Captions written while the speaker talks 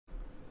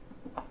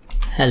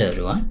Hello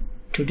everyone,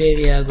 today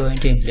we are going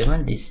to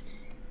implement this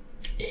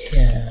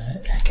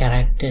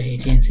character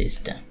hitting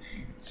system.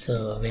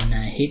 So when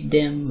I hit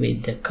them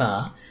with the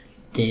car,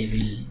 they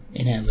will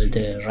enable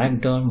the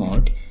ragdoll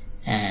mode,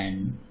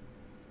 and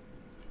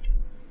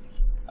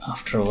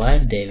after a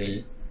while they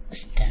will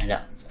stand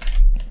up.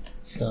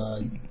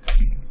 So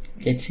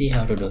let's see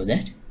how to do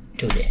that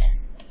today.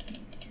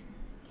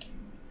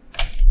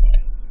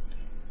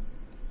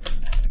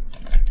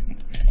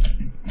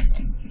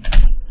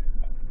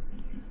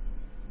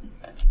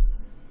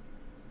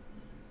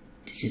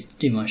 This is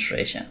the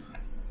demonstration.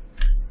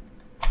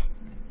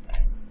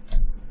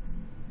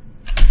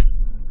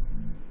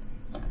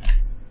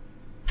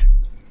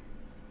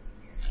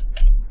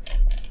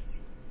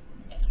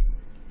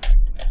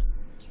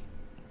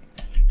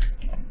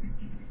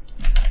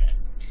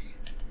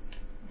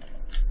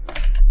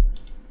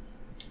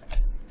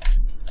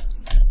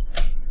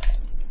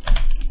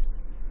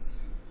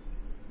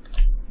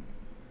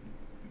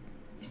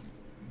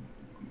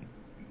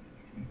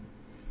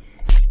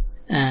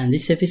 And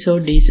this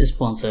episode is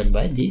sponsored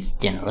by this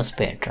generous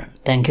patron.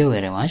 Thank you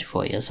very much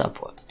for your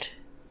support.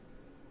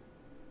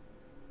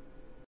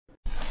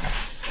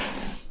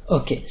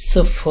 Okay,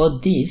 so for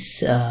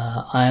this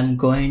I am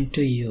going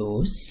to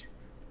use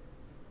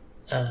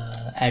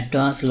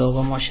advanced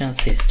locomotion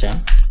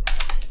system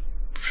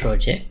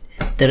project.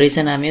 The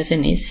reason I'm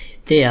using is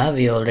there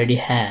we already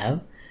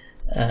have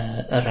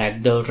a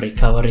ragdoll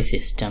recovery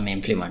system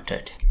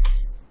implemented.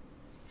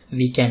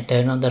 We can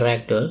turn on the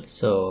ragdoll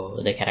so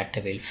the character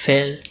will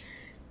fail.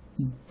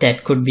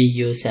 That could be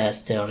used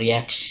as the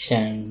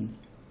reaction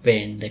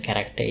when the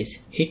character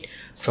is hit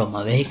from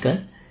a vehicle,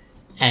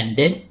 and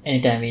then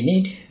anytime we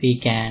need, we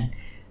can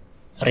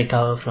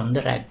recover from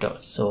the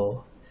ragdoll.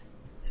 So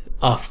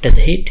after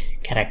the hit,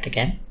 character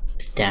can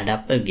stand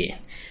up again.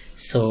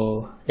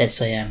 So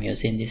that's why I'm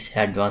using this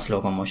advanced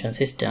locomotion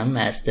system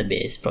as the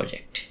base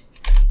project.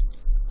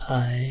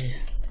 I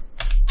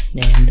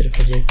name the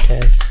project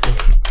as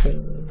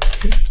vehicle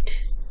hit.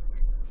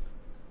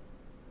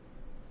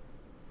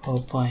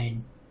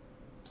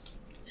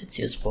 Let's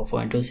use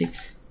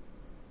 4.26.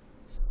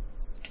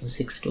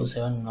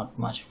 2627, not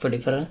much of a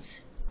difference.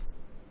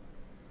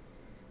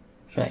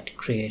 Right,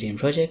 creating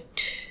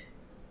project.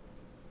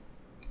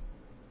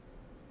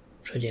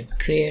 Project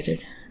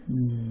created.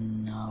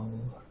 Now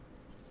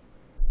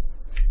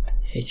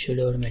it should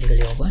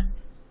automatically open.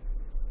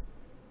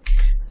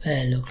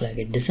 Well, look like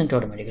it doesn't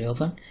automatically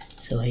open.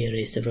 So here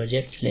is the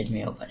project. Let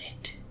me open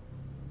it.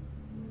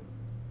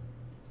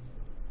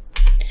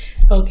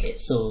 Okay,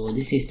 so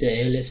this is the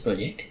ALS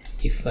project.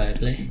 If I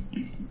play,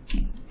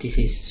 this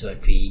is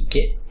what we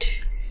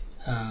get.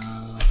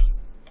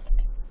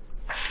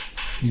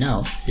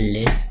 Now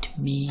let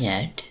me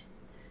add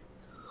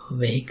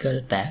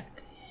vehicle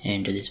pack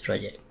into this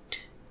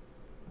project.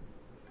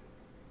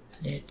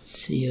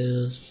 Let's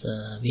use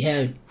we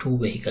have two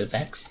vehicle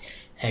packs,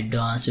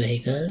 advanced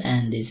vehicle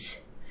and this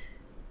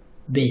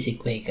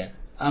basic vehicle.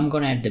 I'm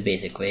gonna add the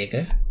basic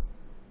vehicle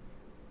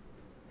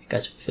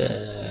because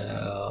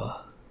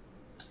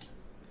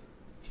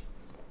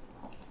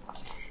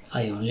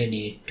I only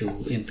need to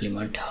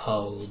implement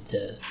how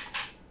the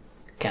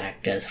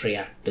characters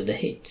react to the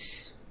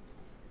hits.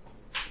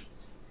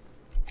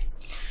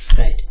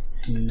 Right,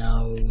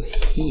 now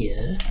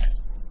here,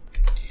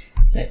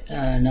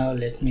 now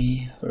let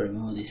me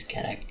remove this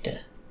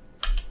character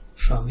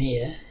from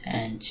here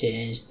and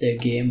change the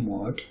game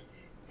mode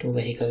to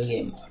vehicle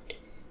game mode.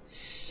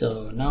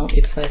 So now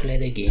if I play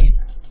the game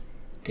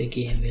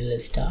will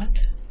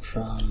start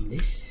from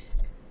this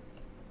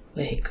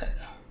vehicle.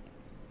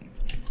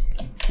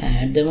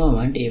 And at the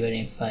moment, even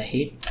if I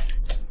hit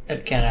a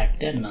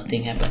character,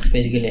 nothing happens.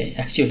 Basically,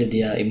 actually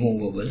they are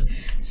immovable,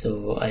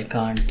 so I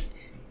can't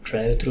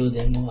drive through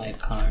them or I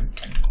can't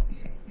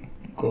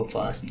go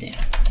past them.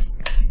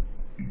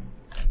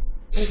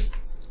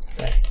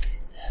 Right.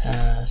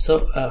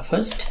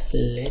 First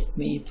let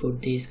me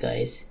put these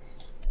guys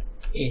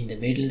in the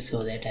middle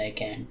so that I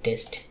can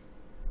test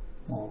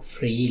more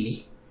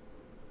freely.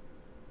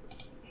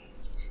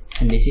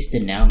 And this is the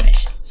nav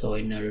mesh. So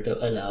in order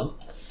to allow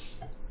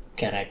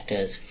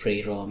characters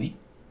free roaming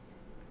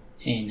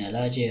in a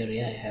large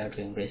area, I have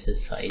to increase the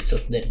size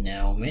of the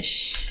nav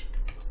mesh.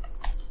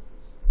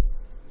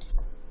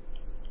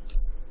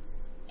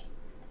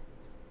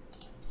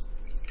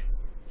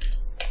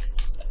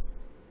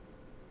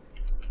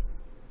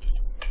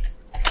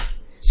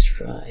 Let's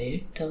try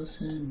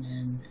 8000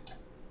 and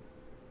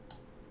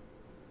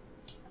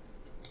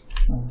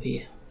move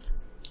here.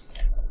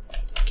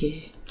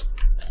 Okay,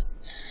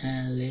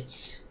 and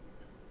let's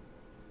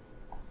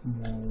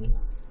move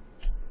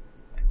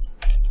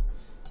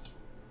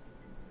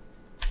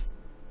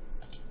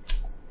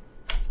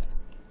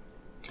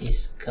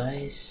these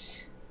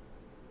guys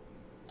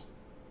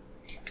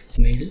to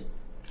the middle.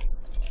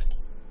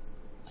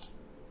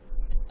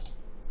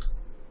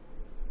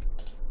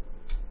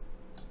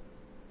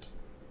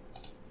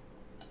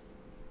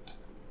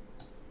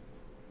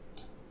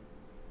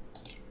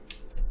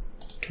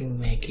 To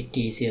make it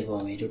easier for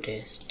me to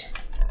test.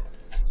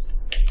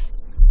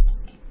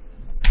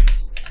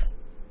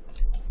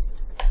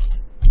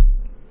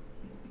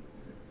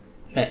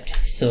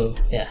 So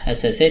yeah,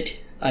 as I said,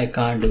 I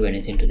can't do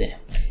anything to them,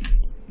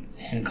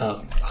 and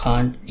car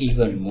can't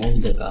even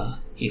move the car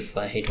if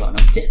I hit one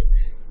of them.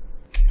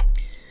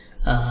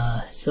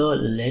 So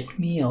let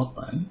me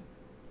open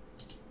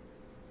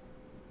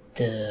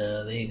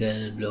the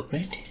vehicle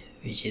blueprint,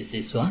 which is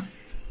this one.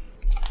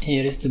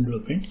 Here is the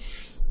blueprint,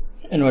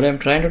 and what I'm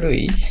trying to do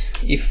is,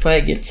 if I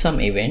get some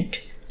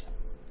event,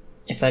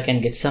 if I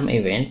can get some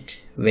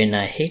event when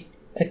I hit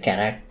a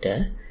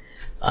character,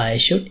 I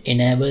should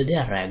enable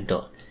the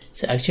ragdoll.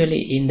 So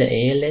actually in the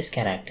ALS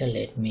character,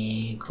 let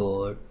me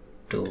go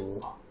to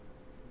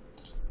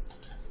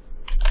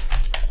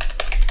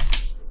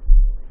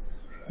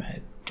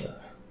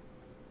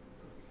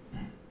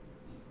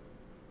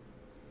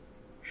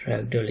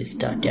ragdoll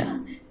start. Yeah,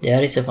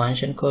 there is a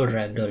function called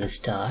ragdoll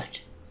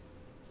start.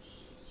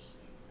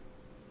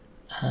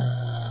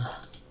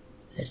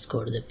 Let's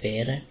go to the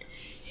parent.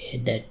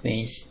 That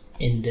means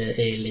in the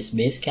ALS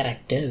base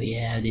character we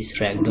have this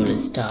ragdoll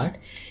start,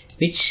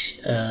 which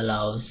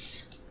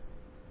allows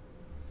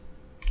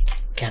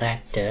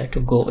character to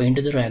go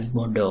into the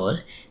ragdoll,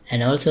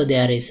 and also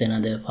there is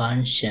another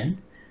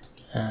function,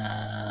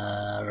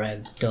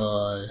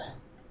 ragdoll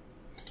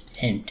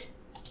end.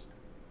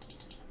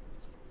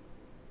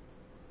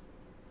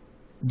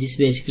 This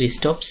basically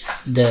stops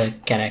the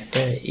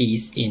character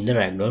is in the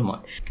ragdoll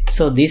mode.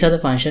 So these are the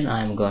functions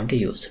I am going to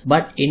use,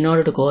 but in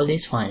order to call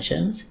these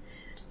functions,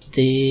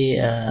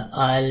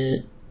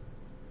 I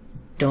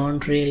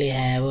don't really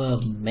have a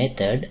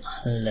method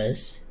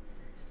unless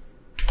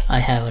I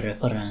have a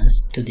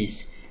reference to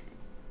this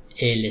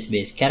ALS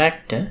based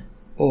character,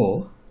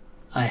 or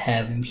I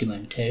have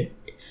implemented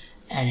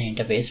an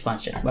interface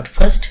function. But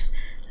first,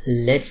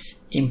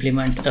 let's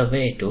implement a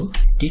way to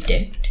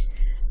detect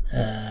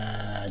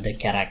the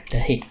character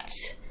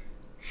hits.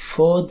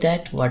 For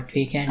that, what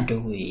we can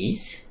do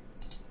is,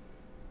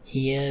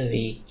 here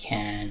we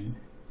can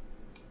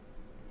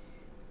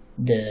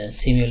the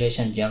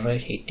simulation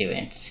generate hit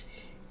events.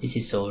 This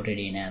is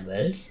already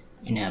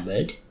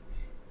enabled.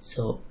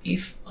 So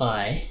if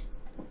I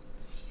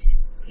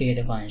create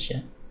a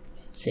function,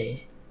 let's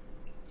say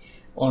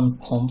on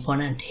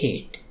component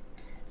hit,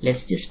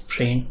 let's just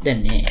print the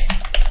name.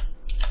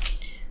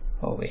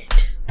 Oh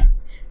wait,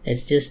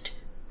 let's just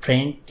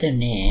print the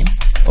name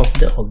of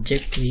the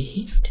object we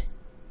hit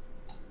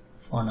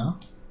for now,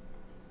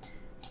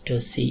 to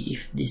see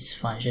if this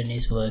function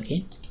is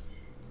working.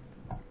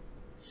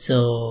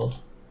 So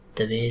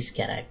the base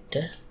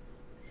character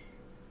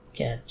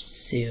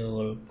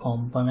capsule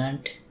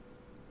component,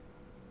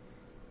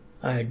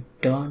 I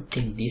don't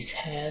think this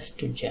has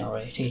to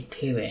generate hit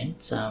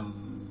events.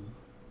 I'm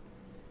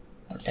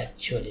not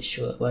actually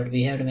sure, but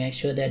we have to make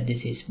sure that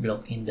this is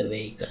blocking the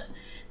vehicle,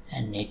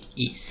 and it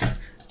is.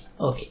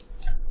 Okay,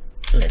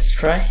 let's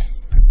try.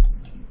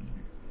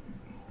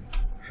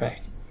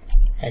 Right,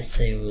 as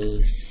I will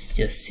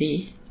just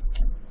see,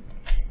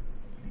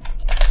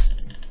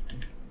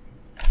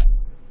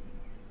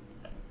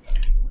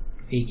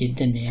 we get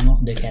the name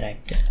of the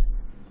character.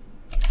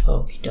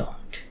 Oh, we don't.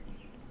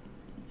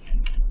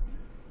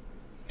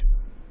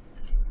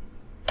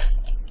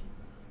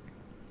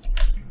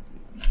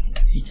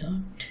 We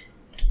don't.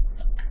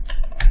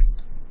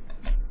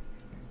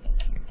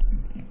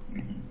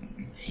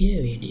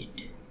 Here we did.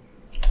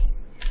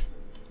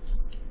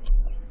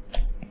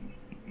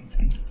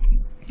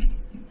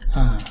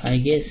 I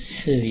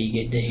guess we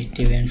get the hit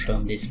event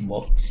from this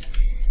box,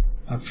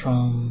 not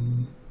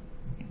from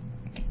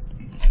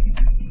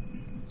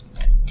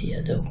the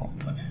other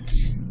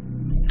components.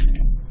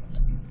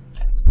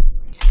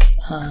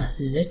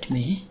 Let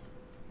me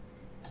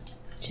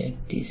check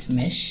this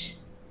mesh,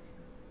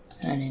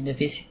 and in the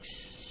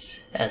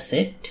physics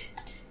asset,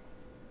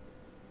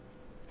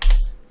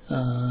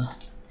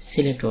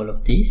 select all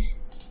of these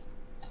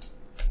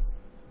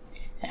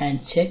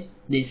and check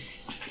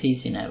this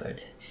is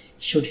enabled.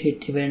 Should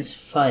hit events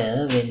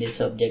fire when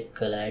this object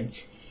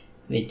collides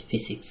with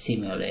physics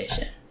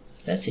simulation.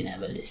 Let's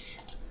enable this.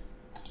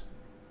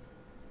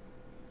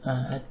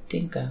 I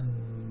think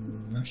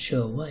I'm not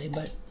sure why,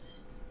 but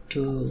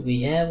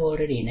we have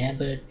already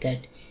enabled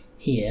that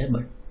here,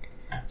 but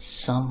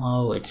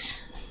somehow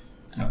it's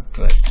not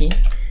working.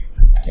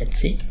 Let's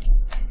see.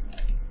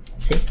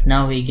 See,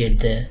 now we get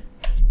the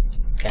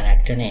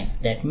character name.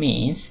 That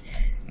means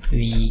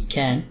we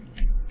can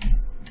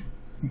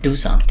do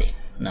something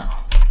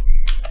now,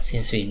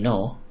 since we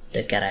know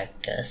the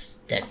characters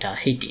that are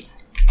hitting.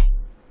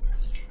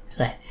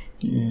 Right,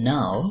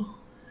 now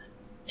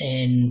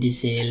in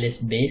this ALS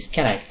base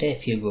character,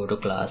 if you go to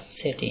class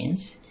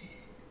settings,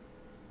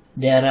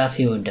 there are a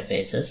few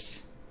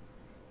interfaces.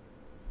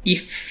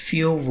 If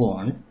you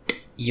want,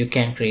 you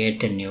can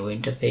create a new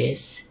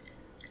interface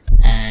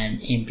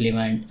and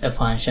implement a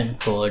function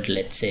called,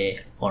 let's say,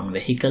 on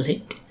vehicle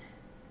hit.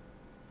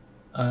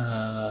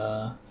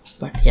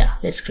 But yeah,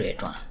 let's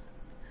create one.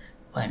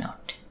 Why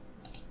not?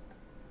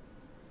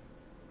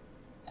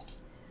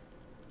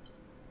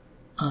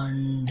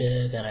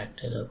 Under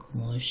character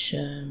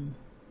locomotion,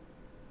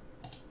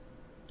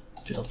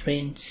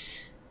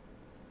 blueprints,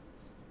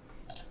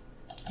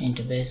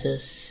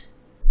 interfaces.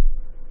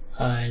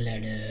 I'll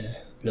add a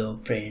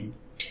blueprint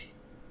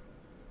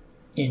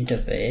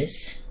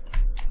interface.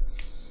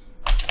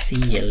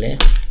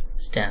 𝐶𝐿𝐿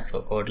stands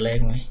for code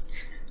language.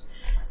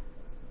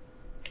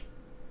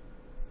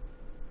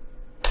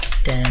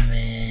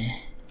 Damageable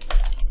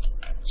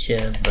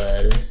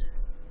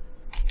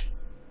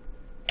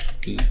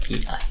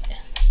BPI.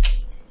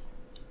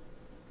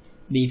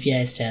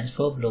 BPI stands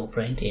for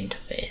blueprint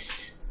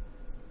interface.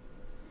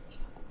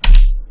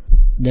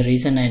 The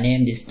reason I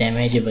named this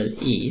damageable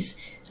is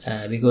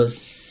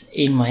because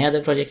in my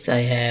other projects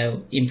I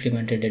have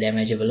implemented a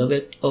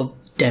damageable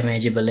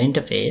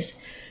interface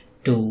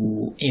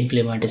to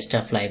implement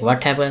stuff like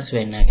what happens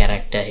when a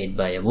character hit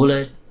by a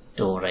bullet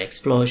or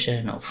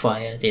explosion or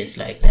fire, things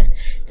like that.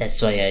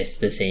 That's why it's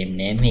the same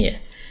name here.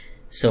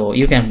 So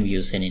you can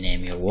use any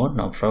name you want,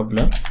 no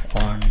problem.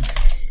 On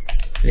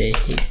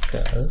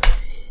vehicle,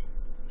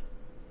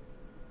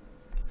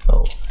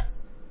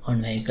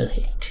 on vehicle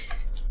hit.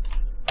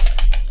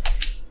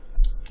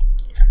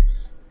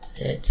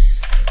 Let's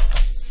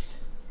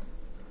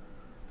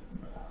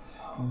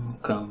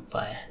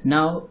compile.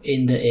 Now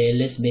in the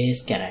ALS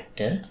base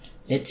character,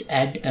 let's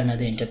add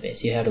another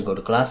interface. You have to go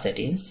to class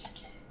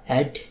settings,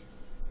 add.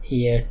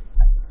 Here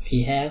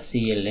we have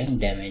𝐶𝐿𝐿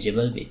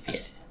damageable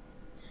BPI.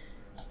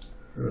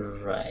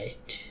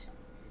 Right,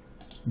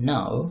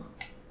 now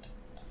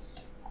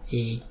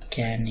we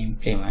can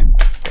implement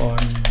on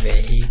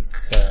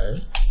vehicle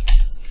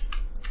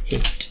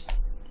hit.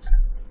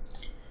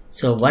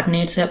 So what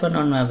needs to happen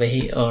on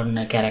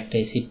a character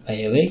is hit by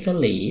a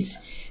vehicle is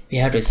we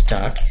have to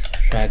start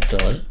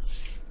ragdoll.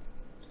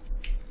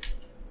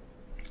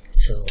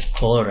 So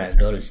call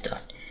ragdoll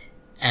start,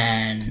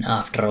 and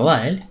after a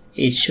while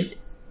it should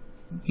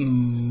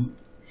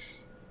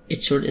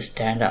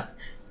stand up.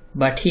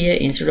 But here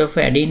instead of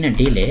adding a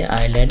delay,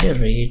 I'll add a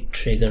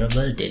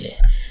retriggerable delay.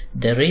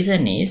 The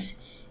reason is,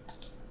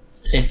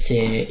 let's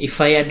say if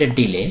I add a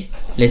delay,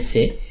 let's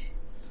say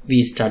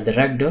we start the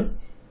ragdoll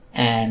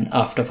and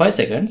after 5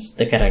 seconds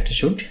the character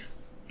should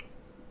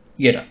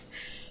get up,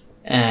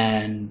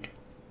 and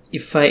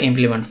if I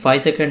implement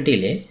 5-second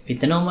delay with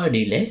the normal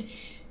delay,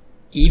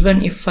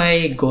 even if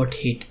I got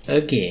hit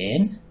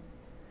again,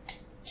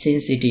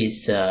 since it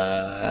is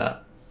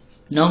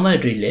normal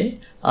delay,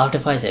 after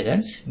 5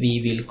 seconds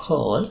we will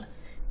call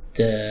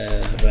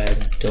the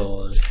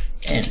ragdoll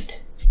end.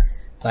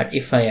 But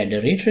if I add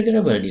a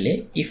retriggerable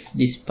delay, if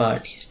this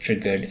part is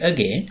triggered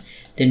again,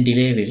 then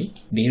delay will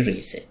be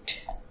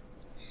reset.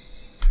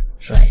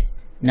 Right,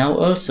 now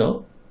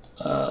also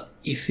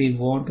if we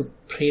want to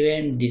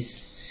prevent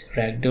this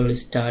ragdoll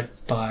start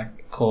part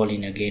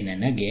calling again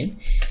and again,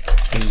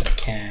 we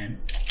can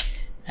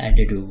add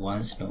a do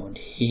once node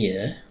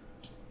here,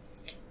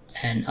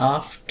 and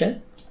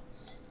after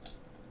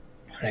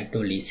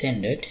ragdoll is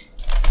ended,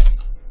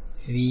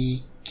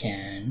 we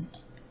can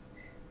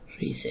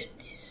reset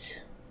this.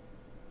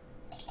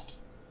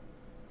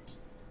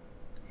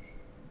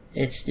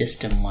 It's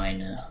just a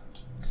minor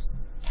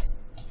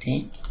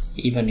thing.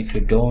 Even if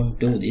you don't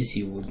do this,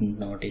 you wouldn't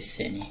notice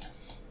any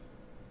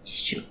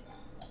issue.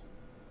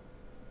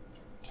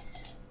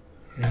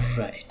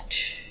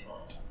 Right.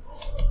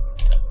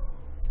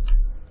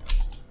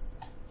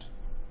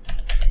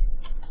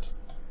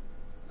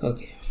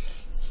 Okay.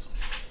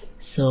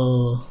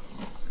 So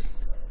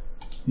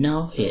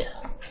now here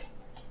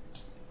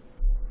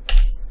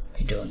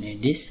we don't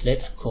need this.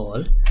 Let's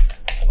call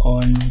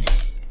on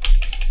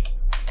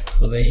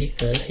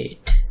vehicle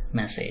hit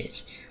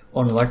message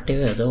on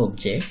whatever the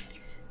object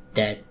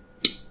that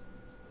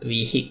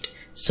we hit.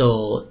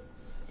 So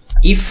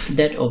if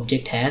that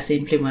object has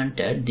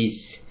implemented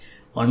this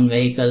on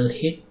vehicle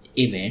hit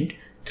event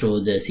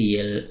through the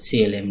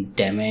𝐶𝐿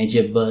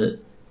damageable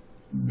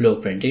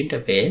blueprint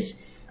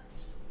interface,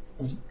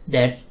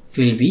 that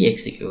will be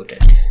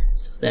executed.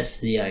 So that's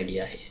the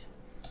idea here.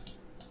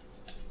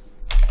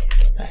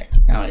 Right,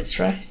 now let's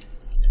try.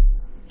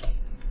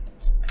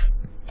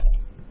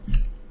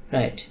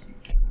 Right.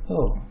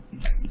 Oh,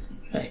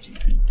 right.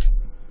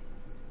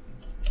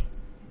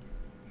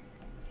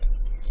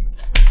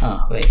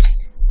 Wait,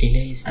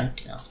 delay is not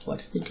enough.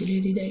 What's the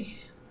delay?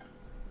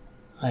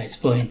 It's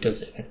 0.2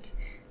 seconds.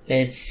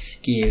 Let's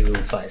give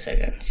 5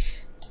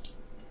 seconds.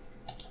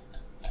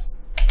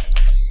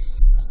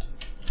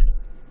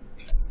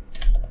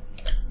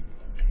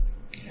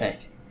 Right.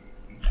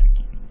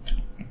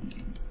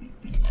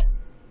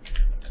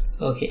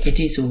 Okay, it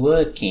is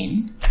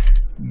working,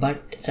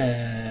 but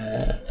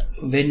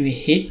when we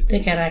hit the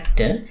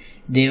character,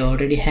 they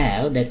already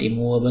have that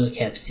immovable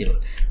capsule.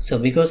 So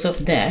because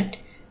of that,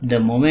 the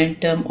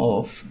momentum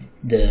of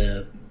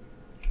the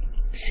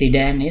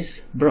sedan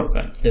is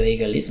broken, the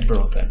vehicle is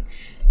broken.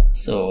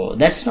 So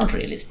that's not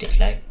realistic.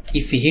 Like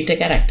if we hit a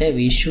character,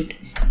 we should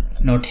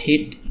not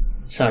hit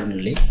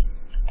suddenly.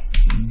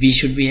 We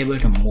should be able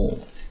to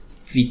move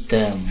with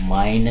a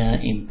minor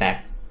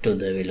impact to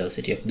the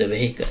velocity of the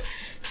vehicle.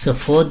 So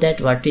for that,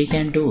 what we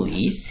can do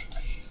is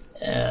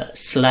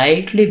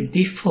slightly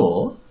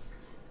before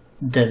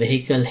the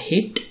vehicle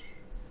hit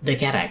the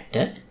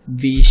character,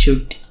 we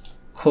should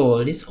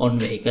call this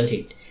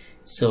onVehicleHit.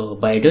 So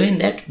by doing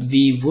that,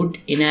 we would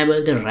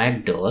enable the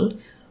ragdoll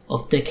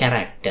of the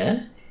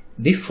character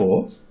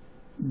before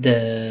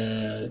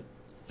the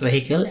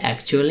vehicle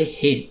actually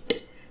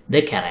hit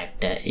the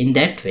character. In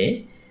that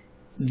way,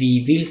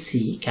 we will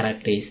see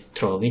character is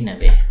thrown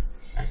away.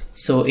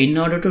 So in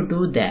order to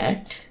do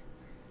that,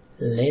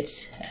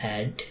 let's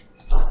add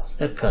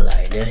a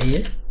collider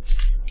here.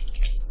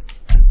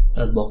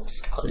 A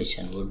box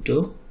collision would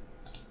do.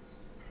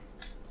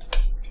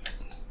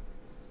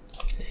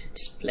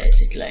 Let's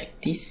place it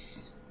like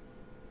this,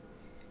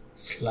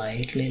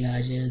 slightly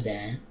larger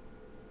than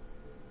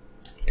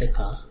the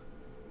car.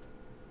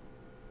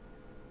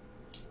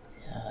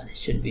 Yeah, this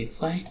should be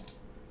fine.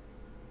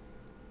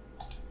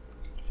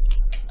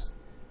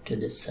 To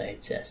the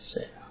sides as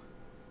well.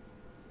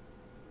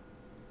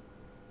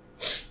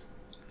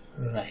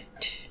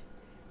 Right.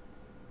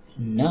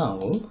 Now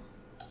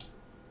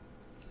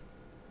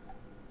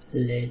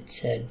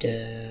let's add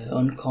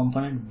on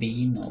component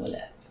begin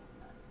overlap.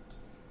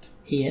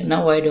 Here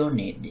now I don't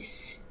need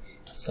this,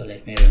 so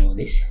let me remove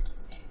this.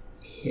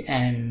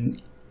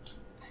 And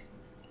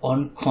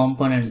on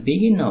component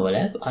begin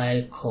overlap,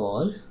 I'll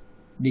call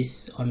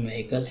this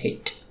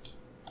onVehicleHit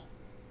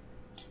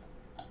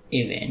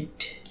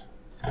event.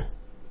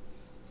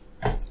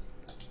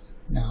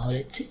 Now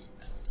let's see.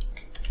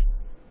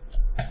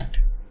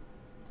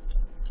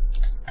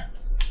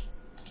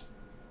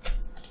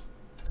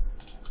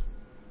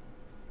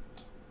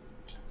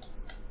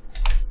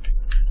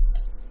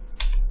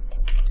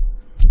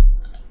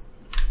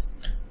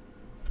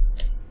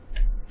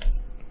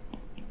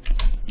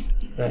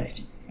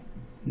 Right,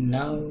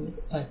 now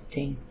I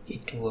think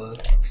it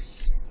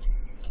works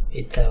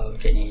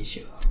without any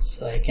issue,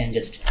 so I can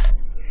just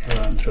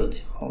run through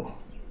them. Oh,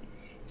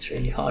 it's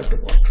really hard to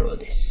walk through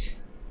this.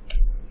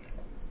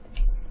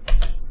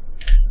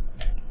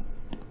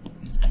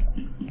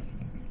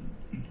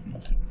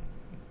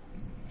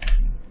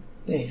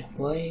 Wait,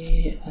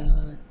 why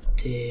are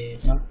they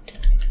not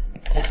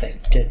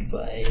affected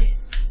by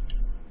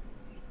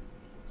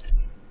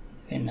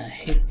when I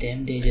hit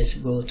them? They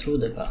just go through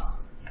the car.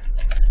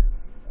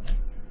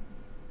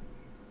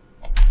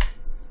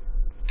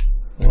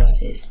 Why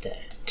is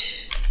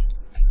that?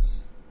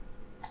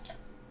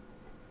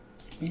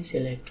 Let me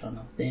select one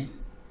of them.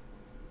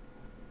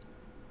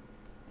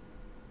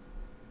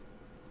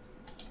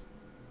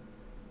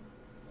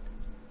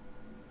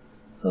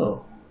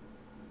 Oh,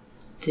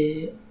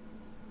 they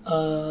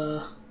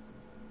are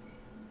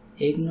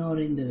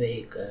ignoring the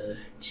vehicle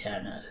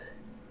channel.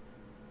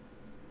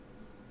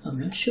 I'm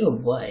not sure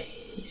why.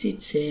 Is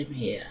it same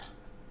here?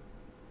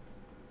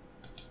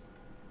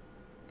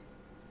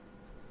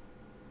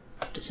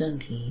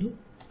 Doesn't look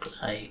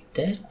like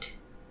that.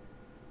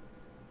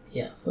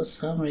 Yeah, for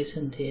some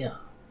reason they are.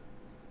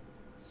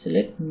 So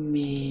let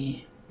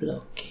me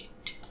block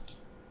it.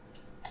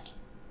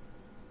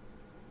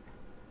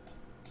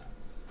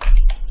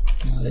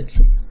 Now let's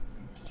see.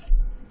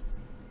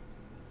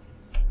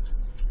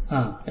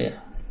 Ah, yeah.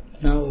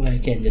 Now I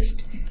can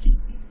just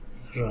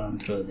run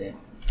through them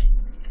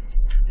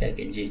like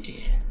in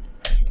GTA.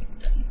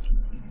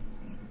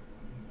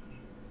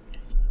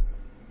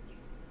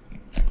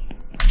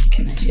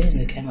 Can I change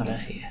the camera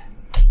here?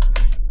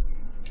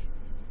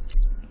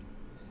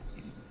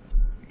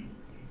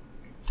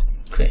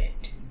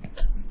 Great.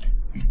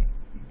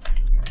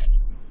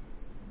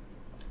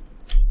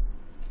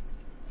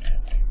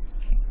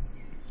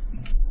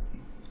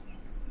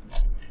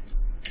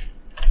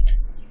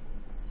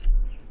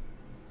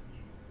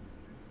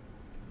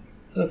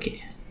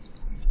 Okay.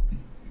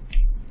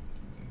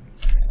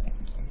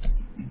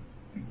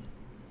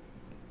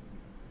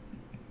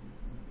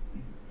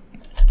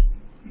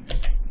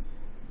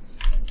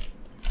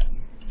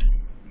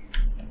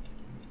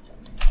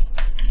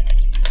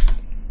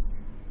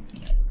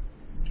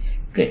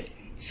 Great.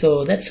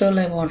 So that's all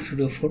I want to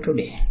do for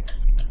today.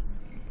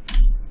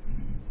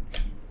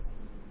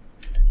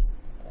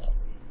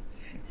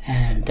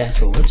 And thanks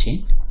for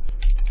watching.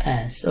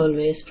 As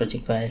always,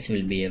 project files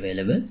will be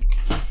available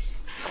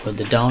for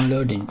the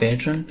download in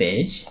Patreon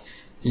page.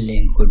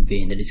 Link would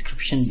be in the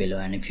description below.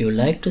 And if you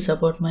like to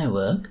support my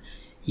work,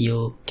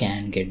 you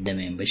can get the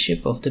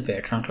membership of the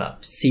Patreon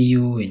club. See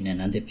you in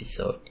another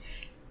episode.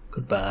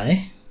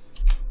 Goodbye.